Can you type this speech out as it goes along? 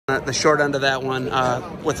the short end of that one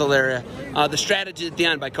with Elyria. The strategy at the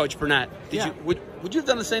end by Coach Burnett. Would you have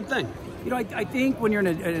done the same thing? You know, I think when you're in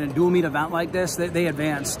a dual meet event like this, they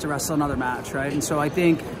advance to wrestle another match, right? And so I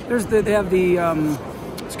think they have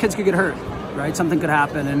kids could get hurt, right? Something could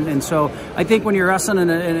happen, and so I think when you're wrestling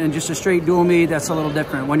in just a straight dual meet, that's a little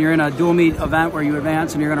different. When you're in a dual meet event where you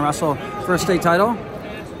advance and you're going to wrestle for a state title,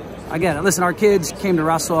 I get it. Listen, our kids came to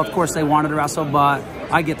wrestle. Of course, they wanted to wrestle, but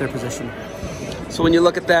I get their position. So when you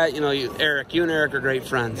look at that, you know, you and Eric are great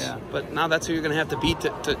friends. Yeah. But now that's who you're going to have to beat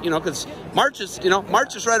to you know, because March is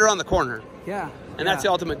right around the corner. Yeah. And that's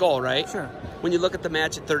the ultimate goal, right? Sure. When you look at the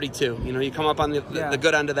match at 32, you know, you come up on the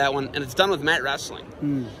good end of that one, and it's done with mat wrestling.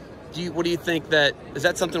 What do you think is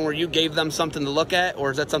that something where you gave them something to look at,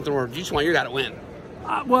 or is that something where you just want your guy to win?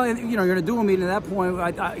 Well, you know, you're in a dual meet, and at that point,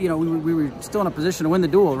 you know, we were still in a position to win the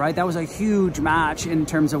duel, right? That was a huge match in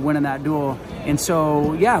terms of winning that duel. And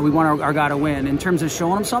so, yeah, we want our guy to win. In terms of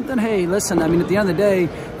showing him something, hey, listen, I mean, at the end of the day,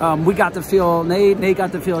 we got to feel Nate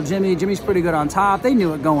got to feel Jimmy. Jimmy's pretty good on top. They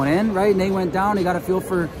knew it going in, right? Nate went down. He got a feel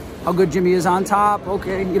for how good Jimmy is on top.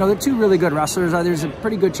 Okay, you know, they're two really good wrestlers. There's a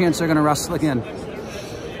pretty good chance they're going to wrestle again.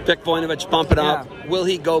 Vic Voinovich bumping up. Will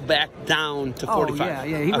he go back down to 45?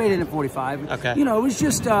 Yeah, he weighed in at 45. Okay. You know, it was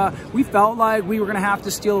just, we felt like we were going to have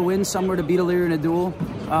to steal a win somewhere to beat Elyria in a duel.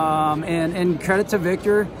 And credit to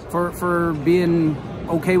Victor for being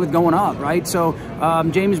okay with going up, right? So,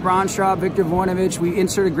 James Braunstraub, Victor Voinovich, we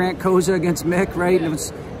inserted Grant Koza against Mick, right? And it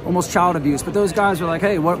was almost child abuse. But those guys were like,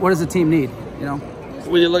 hey, what does the team need, you know?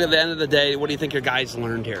 When you look at the end of the day, what do you think your guys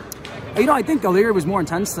learned here? You know, I think Elyria was more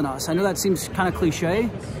intense than us. I know that seems kind of cliche,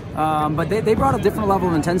 but they brought a different level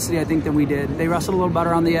of intensity, I think, than we did. They wrestled a little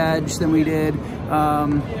better on the edge than we did.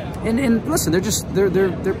 And listen,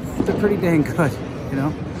 they're pretty dang good, you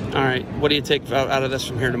know. All right, what do you take out of this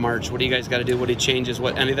from here to March? What do you guys got to do? What do you changes?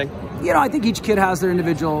 What anything? You know, I think each kid has their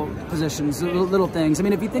individual positions, little things. I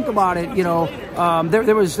mean, if you think about it, you know,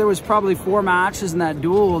 there was probably 4 matches in that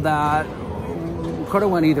duel that could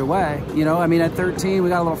have went either way, you know. I mean, at 13, we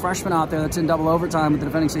got a little freshman out there that's in double overtime with the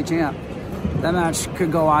defending state champ. That match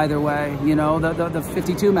could go either way, you know. The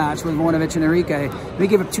 52 match with Voinovich and Enrique, we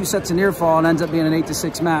give up 2 sets of near fall and ends up being an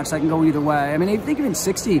 8-6 match. That can go either way. I mean, I think even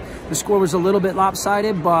 60, the score was a little bit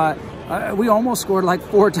lopsided, but we almost scored like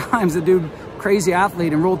 4 times. The dude, crazy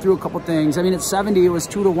athlete, and rolled through a couple things. I mean, at 70, it was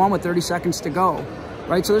 2-1 with 30 seconds to go,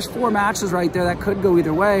 right? So there's 4 matches right there that could go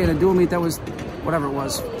either way, and a dual meet that was, whatever it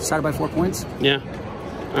was, decided by 4 points. Yeah.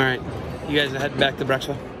 All right. You guys are heading back to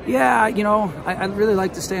Brecksville? Yeah, you know, I'd really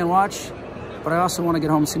like to stay and watch, but I also want to get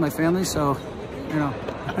home and see my family, so, you know.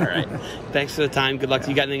 All right. Thanks for the time. Good luck.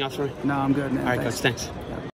 You got anything else for me? No, I'm good, man. All right, Coach. Thanks.